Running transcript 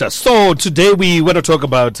So today we want to talk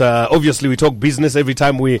about, obviously we talk business every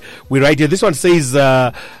time we write here. This one says,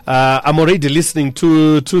 I'm already listening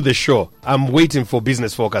to the show. I'm waiting for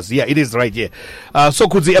business focus. Yeah, it is right here. So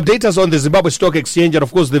Kudzi, update us on the Zimbabwe Stock Exchange and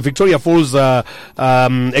of course the Victoria Falls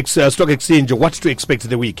Stock Exchange. What to expect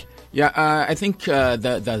the week? Yeah, I think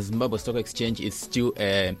the Zimbabwe Stock Exchange is still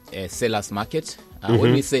a seller's market.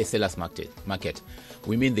 When we say seller's market,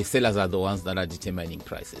 we mean the sellers are the ones that are determining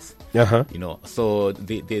prices. You know, so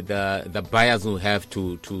the buyers will have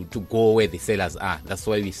to go where the sellers are. That's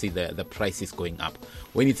why we see the prices going up.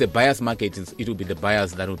 When it's a buyer's market, it will be the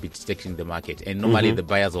buyers that will be detecting the market, and normally the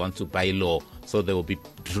buyers want to buy low, so they will be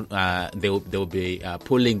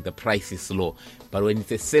pulling the prices low. But when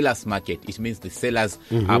it's a seller's market, it means the sellers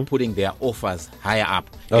are putting their offers higher up.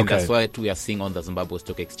 And that's what we are seeing on the Zimbabwe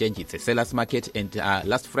Stock Exchange. It's a seller's market. And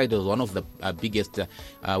last Friday was one of the biggest,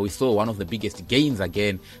 we saw one of the biggest gains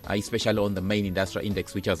again, especially on the main industrial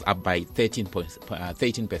index, which was up by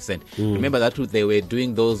 13%. Remember that they were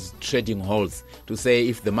doing those trading halts to say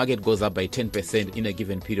if the market goes up by 10% in a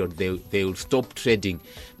given period, they will stop trading.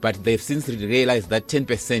 But they've since realized that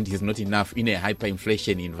 10% is not enough in a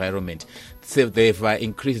hyperinflation environment. So they've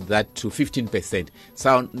increased that to 15%.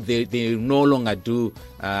 So they no longer do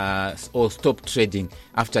or stop trading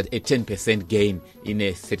after a 10% gain in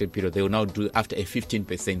a certain period. They will now do after a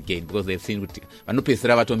 15% gain because they've seen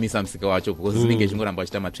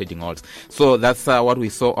trading halts. So that's what we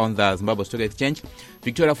saw on the Zimbabwe Stock Exchange.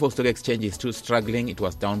 Victoria Falls Stock Exchange is still struggling. It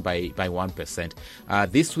was down by 1%.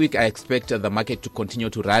 This week, I expect the market to continue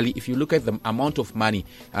to rally. If you look at the amount of money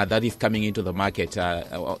that is coming into the market,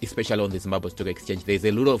 especially on the Zimbabwe Stock Exchange, there's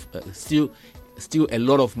a lot of still a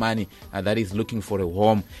lot of money that is looking for a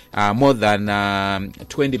home. More than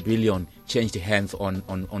 20 billion changed hands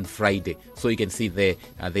on Friday. So you can see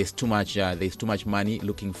there's too much money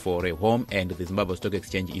looking for a home, and the Zimbabwe Stock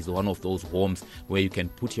Exchange is one of those homes where you can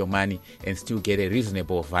put your money and still get a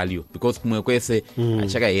reasonable value, because kumwe kwese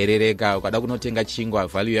achakaherereka ukada kunotenga chingwa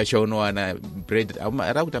value yacho unowana bread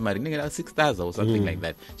arakuta mari inenge 6,000 or something like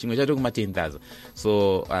that, chingwa chato kuma 10,000.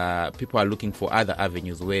 So people are looking for other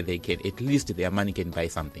avenues where they can, at least their money can buy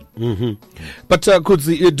something. But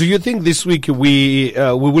Kudzi, do you think this week we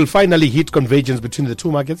will finally hit convergence between the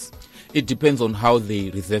two markets? It depends on how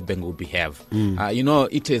the Reserve Bank will behave. You know,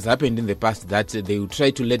 it has happened in the past that they will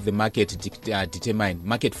try to let the market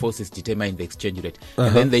market forces determine the exchange rate.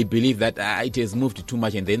 And then they believe that it has moved too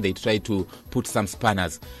much, and then they try to put some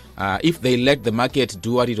spanners. If they let the market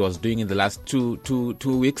do what it was doing in the last two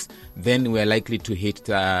weeks, then we're likely to hit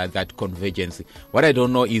that convergence. What I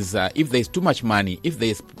don't know is if there's too much money, in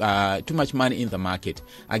the market,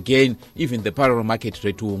 again, even the parallel market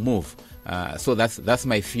rate will move. So that's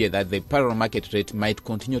my fear, that the parallel market rate might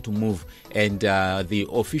continue to move, and the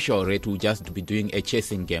official rate will just be doing a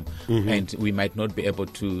chasing game, and we might not be able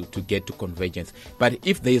to get to convergence. But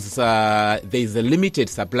if there's a limited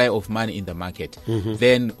supply of money in the market,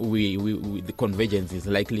 then the convergence is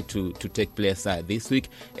likely to take place this week,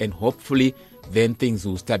 and hopefully then things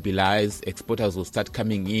will stabilize. Exporters will start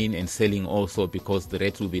coming in and selling also, because the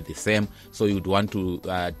rates will be the same. So you'd want to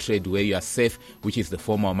trade where you are safe, which is the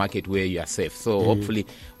formal market where you are safe. So hopefully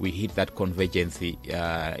we hit that convergence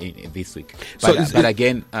this week. But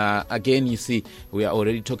again, you see, we are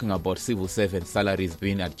already talking about civil servant salaries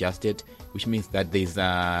being adjusted, which means that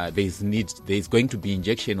there's going to be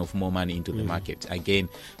injection of more money into the market again.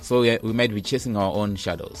 So we might be chasing our own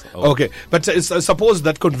shadows. Okay, but suppose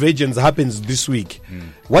that convergence happens this week.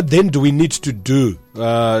 What then do we need to do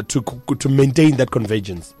to maintain that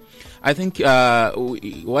convergence? I think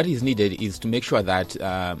what is needed is to make sure that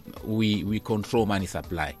we control money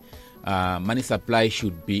supply. Money supply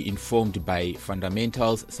should be informed by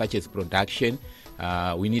fundamentals such as production.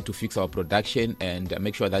 We need to fix our production and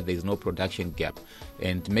make sure that there is no production gap,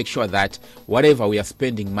 and make sure that whatever we are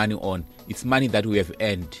spending money on, it's money that we have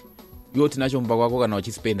earned.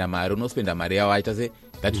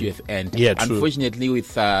 That you have earned. Yeah, true. Unfortunately,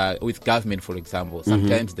 with government, for example,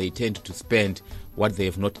 sometimes they tend to spend what they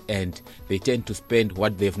have not earned. They tend to spend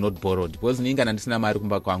what they have not borrowed. Because and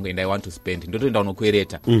I want to spend.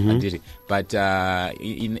 But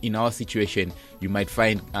in our situation, you might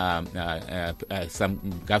find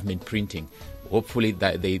some government printing. Hopefully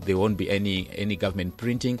that there won't be any government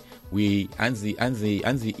printing. We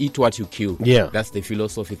anzi eat what you kill. Yeah. That's the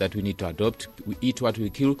philosophy that we need to adopt. We eat what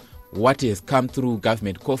we kill. What has come through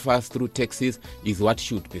government coffers, through taxes, is what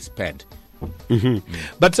should be spent.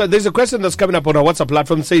 But there's a question that's coming up on our WhatsApp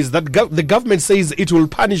platform, says that the government says it will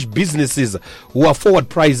punish businesses who are forward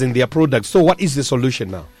pricing their products. So what is the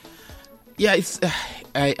solution now? Yeah,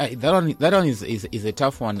 That one is a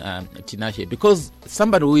tough one, Tinashe, because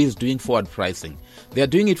somebody who is doing forward pricing, they are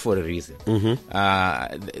doing it for a reason.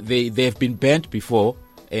 They have been banned before,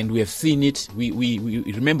 and we have seen it. We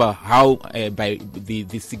remember how by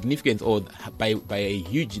the significance, or by a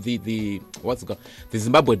huge the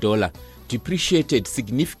Zimbabwe dollar depreciated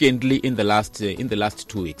significantly in the last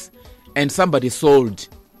 2 weeks, and somebody sold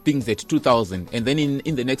things at 2,000, and then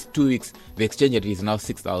in the next 2 weeks the exchange rate is now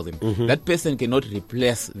 6,000. That person cannot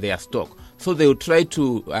replace their stock, so they will try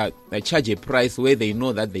to charge a price where they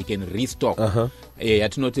know that they can restock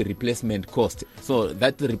at not a replacement cost. So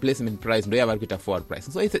that replacement price, do you have a forward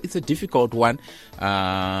price? So it's a difficult one.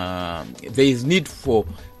 There is need for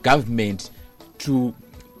government to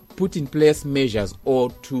put in place measures or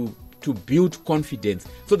to build confidence,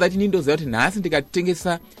 so that in those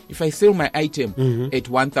if I sell my item at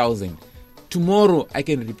 1,000, tomorrow I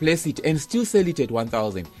can replace it and still sell it at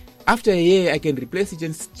 1,000. After a year, I can replace it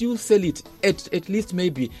and still sell it at least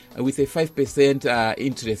maybe with a 5%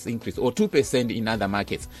 interest increase, or 2% in other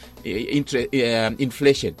markets,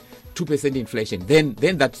 inflation. 2% inflation,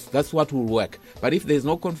 then that's what will work. But if there's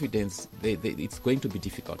no confidence, it's going to be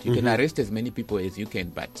difficult. You can arrest as many people as you can,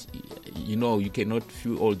 but you cannot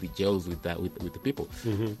fill all the jails with the people.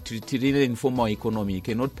 To run an informal economy, you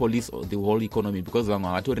cannot police the whole economy, because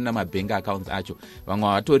my bank accounts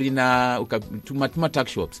tuma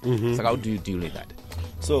tax shops. So how do you deal with that?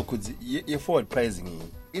 So Kudzi, your forward pricing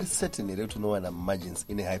is certainly to know margins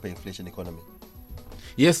in a hyperinflation economy.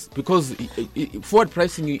 Yes, because forward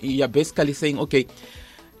pricing, you're basically saying, okay,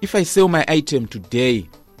 if I sell my item today,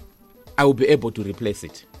 I will be able to replace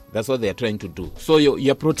it. That's what they're trying to do. So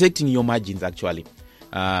you're protecting your margins, actually.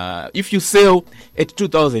 If you sell at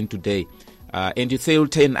 2,000 today, and you sell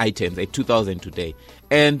 10 items at 2,000 today,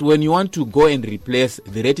 and when you want to go and replace,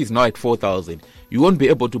 the rate is now at 4,000, you won't be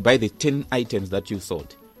able to buy the 10 items that you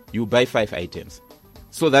sold. You buy 5 items.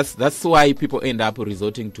 So that's why people end up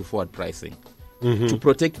resorting to forward pricing. To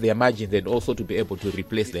protect their margins and also to be able to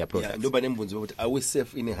replace their products. Are we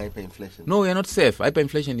safe in a hyperinflation? No, we are not safe.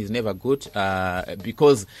 Hyperinflation is never good,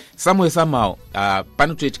 because somehow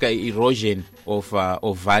panotetika erosion of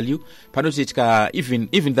value. Panotetika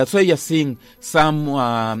even that's why you're seeing some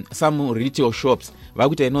retail shops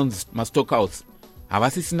stockouts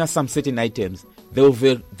havasisina some certain items.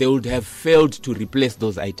 They would have failed to replace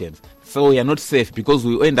those items. So we are not safe, because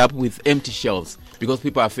we end up with empty shelves, because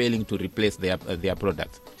people are failing to replace their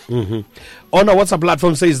products. On our WhatsApp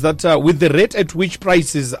platform says that with the rate at which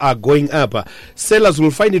prices are going up, sellers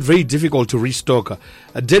will find it very difficult to restock.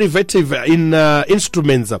 Derivative in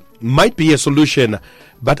instruments might be a solution,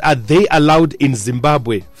 but are they allowed in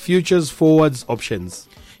Zimbabwe? Futures, forwards, options?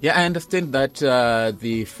 Yeah, I understand that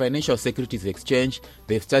the Financial Securities Exchange,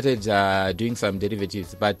 they've started doing some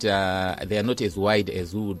derivatives, but they are not as wide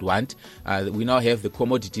as we would want. We now have the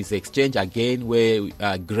Commodities Exchange again, where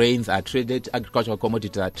grains are traded, agricultural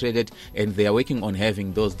commodities are traded, and they are working on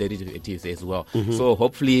having those derivatives as well. So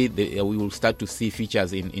hopefully we will start to see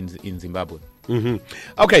features in Zimbabwe.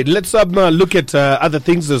 Okay, let's look at other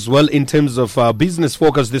things as well in terms of business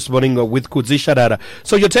focus this morning with Kudzi Sharara.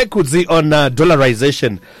 So your take, Kudzi, on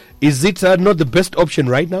dollarization. Is it not the best option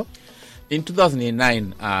right now? In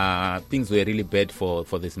 2009, things were really bad for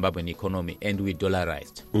the Zimbabwean economy, and we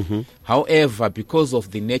dollarized. However, because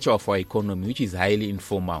of the nature of our economy, which is highly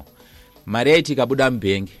informal, mari yaiti ikabuda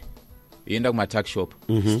mubhengi yoenda kuma-tax shop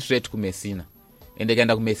straight kumesina, ende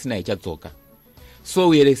ikaenda kumesina ichatsoka. So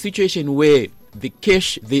we had a situation where the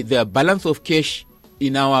cash, the balance of cash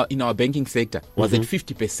in our banking sector was at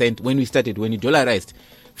 50% when we started. When we dollarized,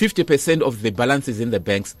 50% of the balances in the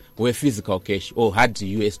banks were physical cash or had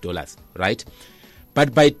US dollars, right?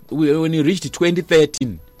 But when we reached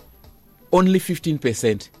 2013, only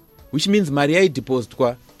 15%, which means Maria deposit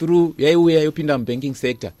through yopinda banking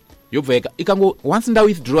sector. Once nda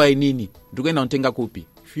withdraw inini, ndikuenda untenga kupi.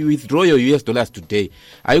 If you withdraw your US dollars today,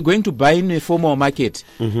 are you going to buy in a formal market?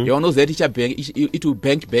 You know that it will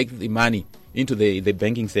bank back the money into the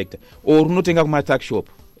banking sector. Or unotenga kuma-tax shop.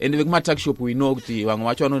 And the tax shop, we know kuti vanhu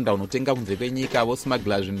vacho vanoenda unotenga kunze kwenyika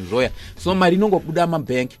vosmugglers zvinhu. So mari inongobuda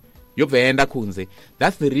mabank yobvaenda kunze.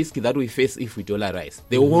 That's the risk that we face if we dollarize.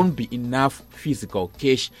 There won't be enough physical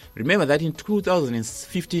cash. Remember that in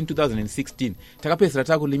 2015, 2016, takapedzera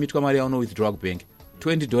takulimit kwamari yauno withdraw bank.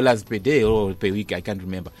 $20 per day or per week, I can't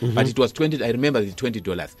remember. But it was 20. I remember the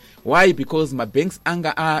 $20. Why? Because my banks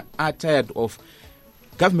are tired of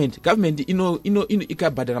government.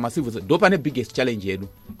 Ikabhadhara ma-civil servants. Ndopane biggest challenge yedu,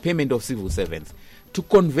 payment of civil servants. To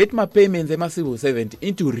convert my payments ema-civil servant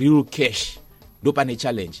into real cash, ndopane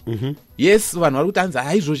challenge. Yes, vanhu vari kutanza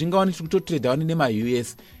haizvo zvingawani tiri kutotrade vani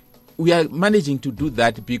nema-US. we are managing to do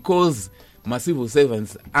that because civil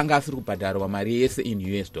servants anga asiri kubhadharwa mari yese in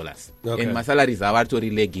US dollars. Okay. And masalaries are already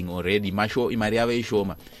lagging already. Mari yavo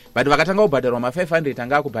ishoma. But vakatanga kubhadharwa 500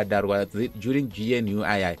 anga kubhadharwa during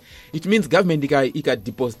GNUII. It means government ika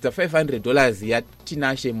deposit $500 ya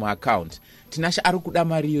tinashe mu account. Tinashe ari kuda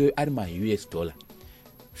mari yo ari ma US dollar.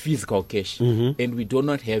 Physical cash. And we do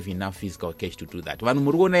not have enough physical cash to do that. Vanhu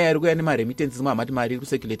muri kuona yari kuya nema remittances mati mari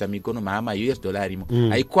kucirculate mikono ma US dollar arimo.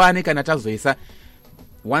 Haikwane kana tazoisa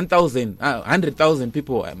 100,000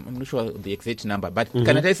 people, I'm not sure the exact number, but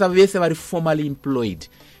kana taisa vese vari formally employed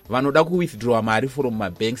vanoda ku withdraw mari from my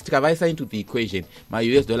banks tikavaisa into the equation my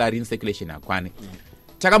US dollar in circulation akwane.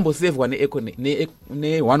 Takambosevwa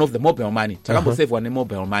ne one of the mobile money. Takambosevwa ne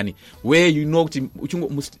mobile money where you know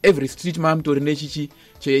every street mam tori nechichi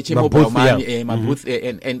che mobile money my booth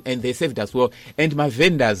and they saved as well, and my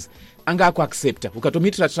vendors anga ku accept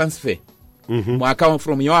ukatomitra transfer account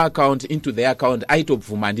from your account into their account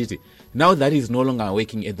aitobvuma. Now that is no longer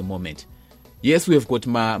working at the moment. Yes, we have got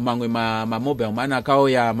ma mobile money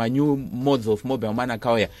akauya, ma new modes of mobile money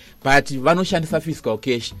akauya, but vanoshandisa physical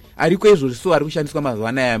cash ariko ezvo so ari kushandiswa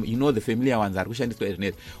mazuva, you know, the familiar ones ari kushandiswa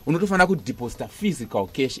ezvinezvi. Unotofana kudeposita physical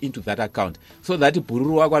cash into that account so that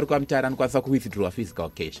bhururu wako ari kwamutara anokwanisa kuwithdraw physical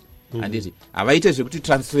cash. Anditi avaite zvekuti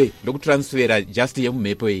transfer ndokutransfera just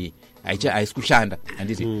yemumhepo iyi haisi kushanda.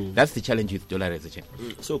 Anditi that's the challenge with dollarization.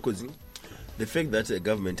 So Kudzi, the fact that a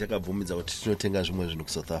government yakabvumidza kuti tinotenga zvimwe zvinhu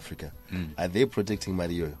kuSouth Africa, are they protecting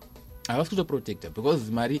mari iyoyo? Havasi kutoprotecta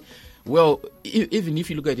because mari, well, even if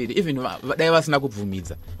you look at it, even dai vasina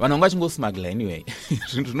kubvumidza vanhu vanga vachingosmuggle anyway.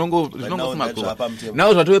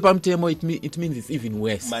 Now zvatove pamutemo, it means it's even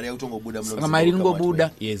worse. Mari yakutongobuda saka mari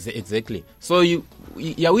inongobuda. Yes, exactly. So you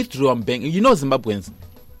withdraw bank. You know, Zimbabweans,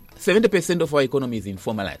 70% of our economy is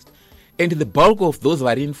informalized, and the bulk of those who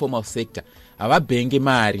are in informal sector avabhenge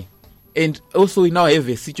mari. And also we now have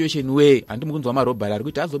a situation where andimukunzwa marobhari ari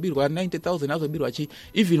kuti azobirwa 90,000 azobirwa chi,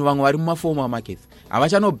 even vamwe vari mumaformal markets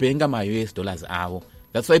avachanobhenga ma-US dollars avo.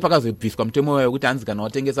 That's why pakazobviswa mutemo wayo kuti hanzi kana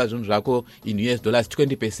watengesa zvinhu zvako in US dollars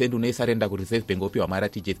 20% unoisarenda kureserve bank opiwa mari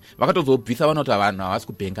atichesi. Vakatozobvisa vanoti vanhu havasi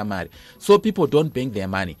kubhenga mari. So people don't bank their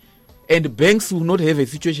money, and banks will not have a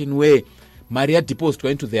situation where mari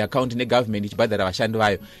yadepositwa into their account negovernment ichibhadhara vashandi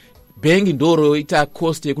vayo. Bank ndoro ita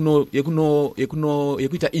cost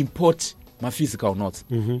yekuita import ma physical notes.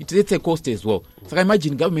 It's a cost as well. So I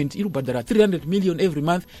imagine government iri kubhadhara 300 million every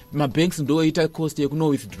month, ma banks ndo ita cost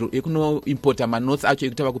yekuno import ma notes acho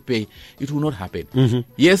yekuti vakupay. It will not happen.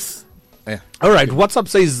 Yes. All right, WhatsApp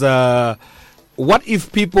says what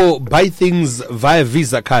if people buy things via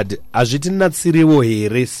Visa card? Azvitinatsiriwo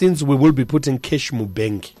here since we will be putting cash mu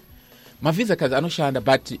bank. My Visa cards anoshanda,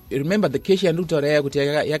 but remember the cash yandutoraya kuti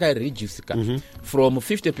yaka reduce from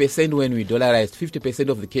 50% when we dollarized. 50%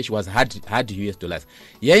 of the cash was hard US dollars.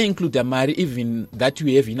 Yeah, include the mari even that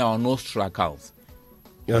we have in our Nostra accounts,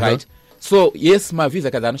 right? So yes, my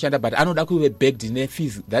Visa cards anoshanda, but anoda kuve backed in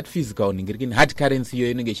that physical in hard currency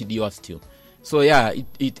yo inenge chidiwa still. So yeah,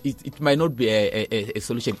 it might not be a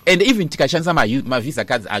solution. And even tikashandisa my Visa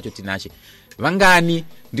cards acho tinashe vangani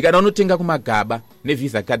ndikada unotenga kumagaba ne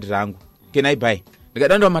Visa card rangu, can I buy?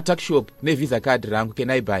 Ndikadanda matax shop ne Visa card rangu,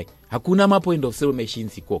 can I buy? Hakuna ma point of sale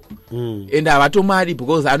machines iko. And avatomari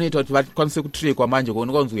because anoita kuti vakwanise kutrackwa manje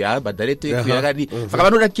kuona kunzi uyabhadhare tax yakadi. Saka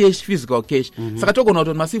vanoda cash, physical cash. Saka togona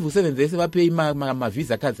kuti massive sevens ese vapay ma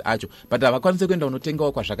Visa cards acho, but avakwanise kuenda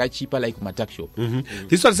unotengawo kwa zvakachipa like ma tax shop.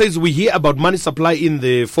 This one says we hear about money supply in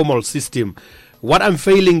the formal system. What I'm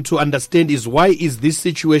failing to understand is why is this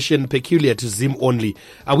situation peculiar to Zim only?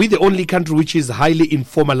 Are we the only country which is highly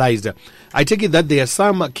informalized? I take it that there are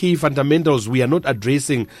some key fundamentals we are not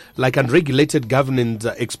addressing, like unregulated government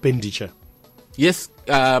expenditure. Yes,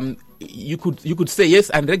 you could say yes,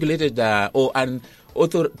 unregulated or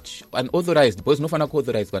unauthorized, because no fana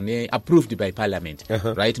authorized but approved by parliament,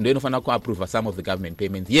 right? No fana approve some of the government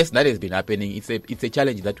payments. Yes, that has been happening. It's a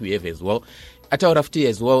challenge that we have as well. At our FT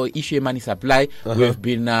as well, issue money supply. We have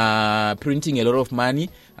been printing a lot of money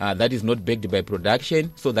that is not backed by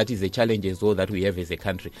production, so that is a challenge as well that we have as a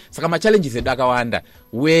country. So my challenge is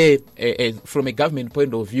where from a government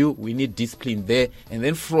point of view, we need discipline there, and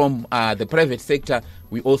then from the private sector,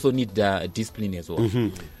 we also need discipline as well.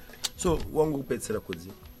 So wangu kupetsera Kudzi,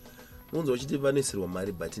 unzo uchitivanisirwa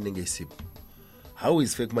mari but inenge isipo. How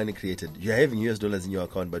is fake money created? You are having US dollars in your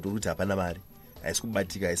account but uruti hapana mari.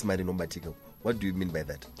 Aisikubatika, aisimari nombatika. What do you mean by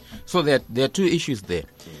that? So there are two issues there.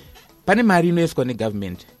 Pane mari inoiswa ne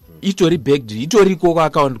government itori backed, itoriko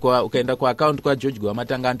kuaccount ukaenda kuaccount kwageorge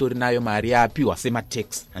Gwamatanga antori nayo mari yapiwa sema-tax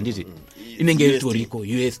handiti inenge itoriko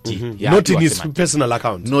USD not in his personal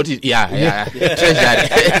account, not treasury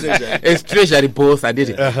treasury boss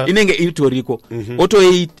handiti inenge itoriko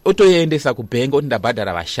otoendesa kubank oti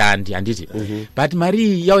ndabhadhara vashandi handiti but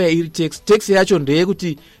mari yauya iri tax yacho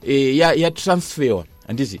ndeyekuti yatransferwa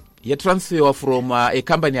handiti yatransferwa from a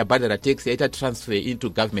company yabhadhara tax yaita transfer into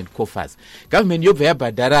government coffers. Government yobva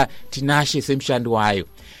yabhadhara tinashe semushandi wayo,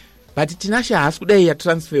 but tinashe haasi kudai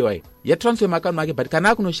yatransferwa yatransfer makanhu make, but kana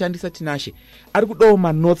akunoshandisa tinashe ari kudawo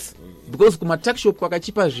manotes because kumatax shop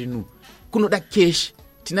kwakachipa zvinhu kunoda cash.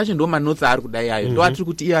 Tinashe ndo manotes ari kudai yayo ndo atiri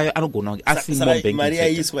kuti iyayo anogona kunge asimbo banking mari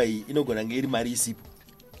yaiswa iyi inogona kunge iri mari isipo,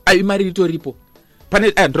 ayi mari itoripo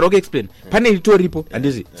pane ndroke explain pane itoripo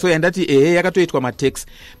handisi so yandati yakatoitwa matax,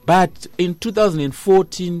 but in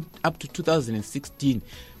 2014 up to 2016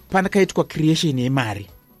 panakaitwa creation yemari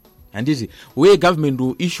handiti where government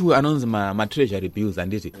will issue anonzi ma-treasury bills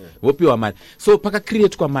handiti vopiwa mari, so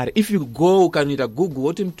pakacreatwa mari. If you go ukanoita google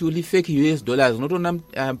woti Mtuli fake US dollars unotoona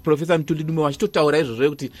professor Mtuli Dume wachitotaura izvozvo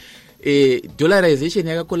kuti dollarization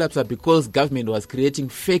yakacollapsa because government was creating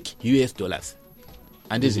fake US dollars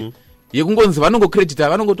handiti yekungonzi vanongocredita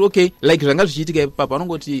vanongoti okay like zvanga zvichiitika ipapa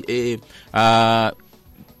vanongoti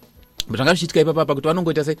zvanga zvichiitika ipapa kuti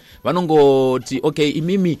vanongoita sei vanongoti okay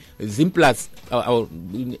imimi Zimplus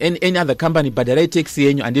any other company bhadharai tax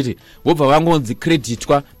yenyu handiti vobva vangonzi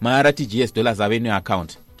creditwa mara TGS dollars ave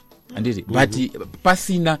neaccount handiti but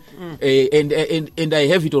pasina and I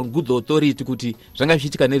have it on good authority kuti zvanga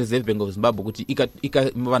zvichiitika neReserve Bank of Zimbabwe kuti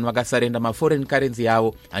vanhu vakasarenda maforeign currency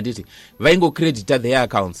yavo handiti vaingocredita their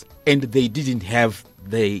accounts and they didn't have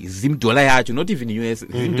the Zim dollar yacho, not even US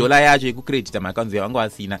Zim dollar yacho yekucredita maaccounts yavo vanga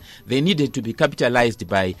vasina. They needed to be capitalized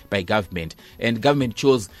by government, and government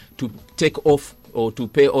chose to take off or to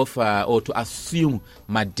pay off or to assume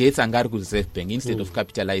my debts angari ku Reserve Bank instead of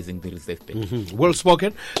capitalizing the Reserve Bank. Well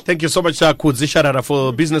spoken. Thank you so much, Kudzi Sharara,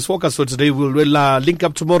 for Business Focus. So today we'll link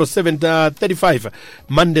up tomorrow 7:35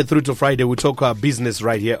 Monday through to Friday. We talk business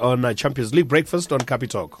right here on Champions League Breakfast on Capi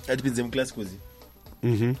Talk. That means class Kudzi.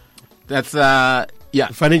 That's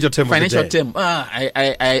financial term.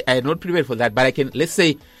 I am not prepared for that, but I can, let's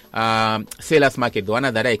say sellers market, the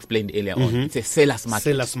one that I explained earlier on. It's a sellers market.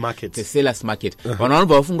 Sellers market. It's a sellers market. It's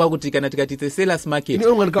a sellers market.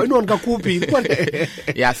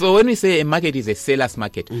 Yeah, so when we say a market is a sellers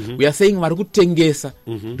market, we are saying vari kutengesa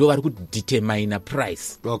ndo vari kudetermine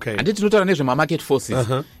price. Okay. And tinotaura nezvema market forces,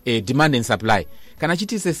 demand and supply. Kana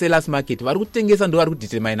chiti se sellers market vari kutengesa ndo vari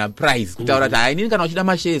kudetermine price. Kutaura kuti hayi inini kana uchida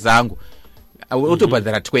mashares angu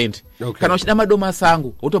utobhadhara 20. Kana uchida madomasi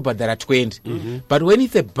angu utobhadhara 20. But when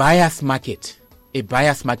it's a buyers market,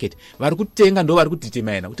 vari kutenga ndo vari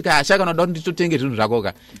kudetermine kuti kasha kana unoda kuti nditotenge zvinhu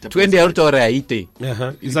zvakoka 20 yautaura yaite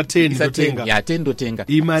isa 10 ndotenga. Yeah, 10 ndotenga.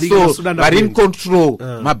 So vari in control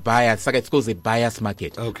mabuyers, saka it's called a buyers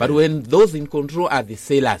market. But when those in control are the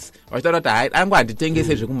sellers, vachitaura kuti hayi angu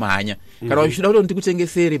handitengese zvekumhanya kana uchida kuti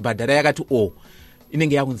ndikutengesere bhadhara yakati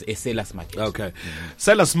inenge yakunzi a sellers market. Okay.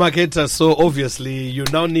 Sellers market, so obviously you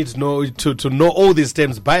now need to know all these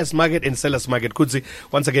terms, buyers market and sellers market. Kudzi,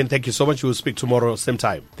 once again, thank you so much. We will speak tomorrow, same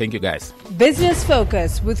time. Thank you, guys. Business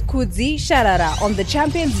Focus with Kudzi Sharara on the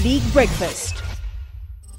Champions League Breakfast.